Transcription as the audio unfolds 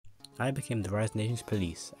I became the Rise Nations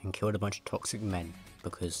police and killed a bunch of toxic men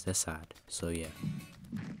because they're sad, so yeah.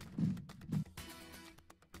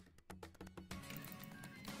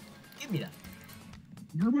 Give me that.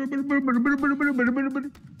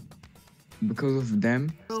 Because of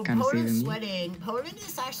them, it's kind of saving me. Sweating. Poland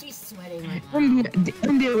is actually sweating right now.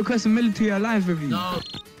 India requests a military alliance with you. No.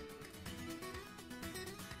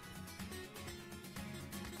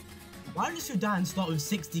 Why did Sudan start with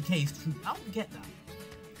 60k troops? I don't get that.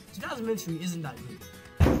 Sudan's military isn't that good.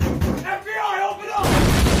 FBI, open up!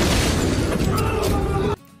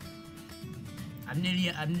 I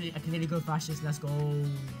can nearly go fascist. Let's go.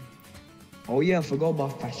 Oh yeah, I forgot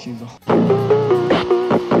about fascism.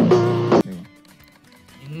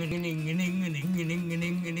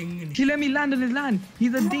 He let me land on his land.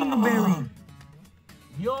 He's a dingleberry.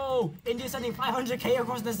 Yo, India's sending 500k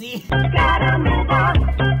across the sea.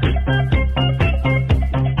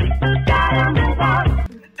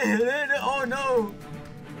 Oh no!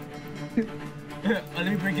 Let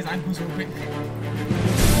me break his ankles real quick.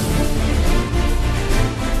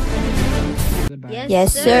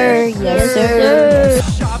 Yes sir, yes sir.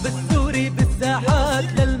 الشعب السوري بالساحات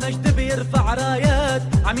للمجد بيرفع رايات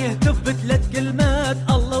عم يهتف بثلاث كلمات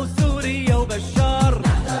الله وسوريا وبشار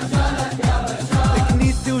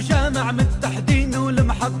كنيسة وجامع متحدين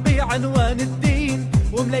والمحبي عنوان الدين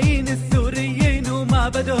وملايين السوريين وما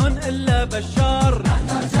بدهن إلا بشار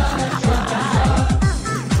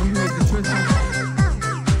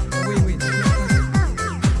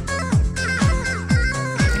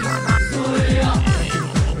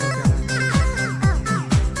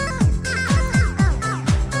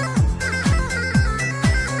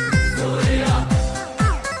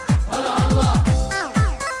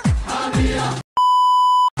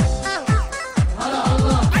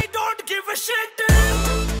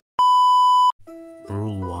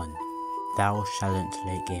Rule 1. Thou shalt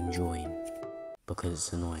late game join, because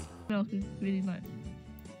it's annoying. Really nice.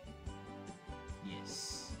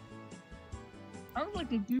 Yes. I was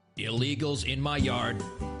like a dude. Illegals in my yard.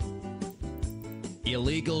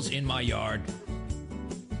 Illegals in my yard.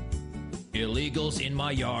 Illegals in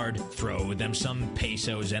my yard. Throw them some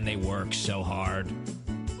pesos and they work so hard.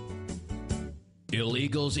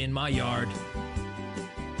 Illegals in my yard.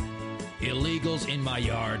 Illegals in my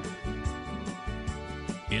yard.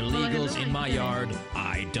 Illegals in my yard.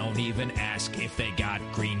 I don't even ask if they got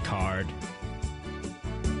green card.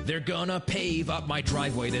 They're gonna pave up my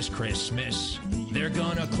driveway this Christmas. They're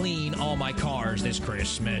gonna clean all my cars this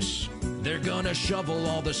Christmas. They're gonna shovel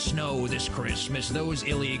all the snow this Christmas. Those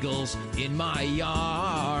illegals in my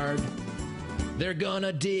yard. They're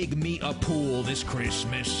gonna dig me a pool this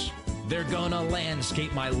Christmas. They're gonna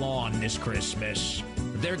landscape my lawn this Christmas.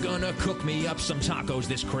 They're gonna cook me up some tacos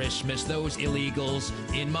this Christmas. Those illegals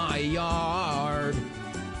in my yard.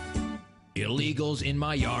 Illegals in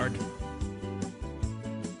my yard.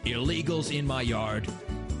 Illegals in my yard.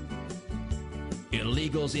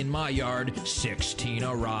 Illegals in my yard. 16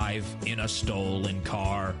 arrive in a stolen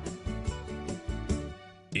car.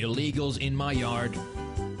 Illegals in my yard.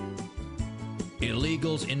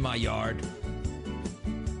 Illegals in my yard.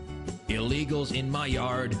 Illegals in my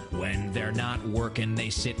yard. When they're not working, they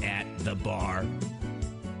sit at the bar.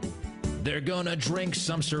 They're gonna drink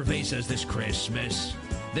some cervezas this Christmas.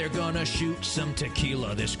 They're gonna shoot some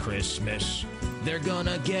tequila this Christmas. They're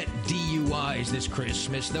gonna get DUIs this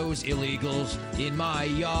Christmas. Those illegals in my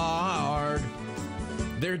yard.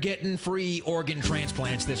 They're getting free organ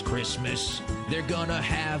transplants this Christmas. They're gonna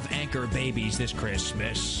have anchor babies this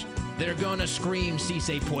Christmas. They're gonna scream si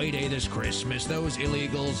se puede this Christmas. Those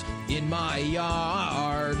illegals in my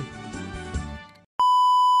yard.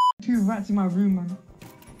 2 rats in my room, man.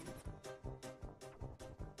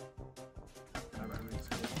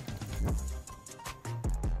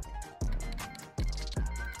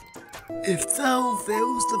 If thou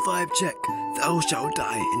fails the vibe check, thou shalt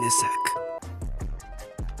die in a sec.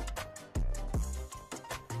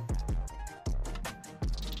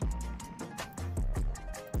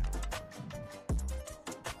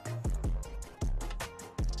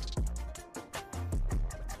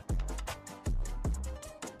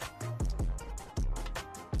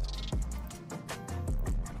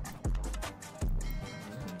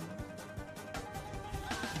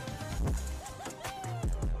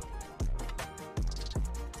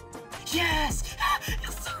 Yes!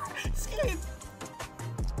 Yes, sir! Escape!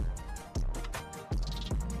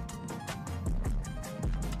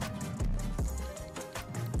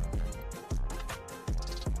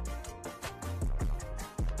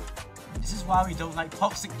 This is why we don't like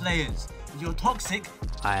toxic players. If you're toxic...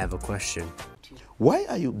 I have a question. Why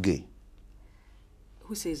are you gay?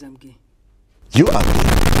 Who says I'm gay? You are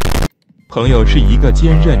gay. 朋友是一个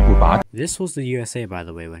坚韧不拔。 This was the USA, by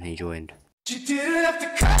the way, when he joined. You didn't have to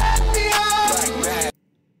cut me off.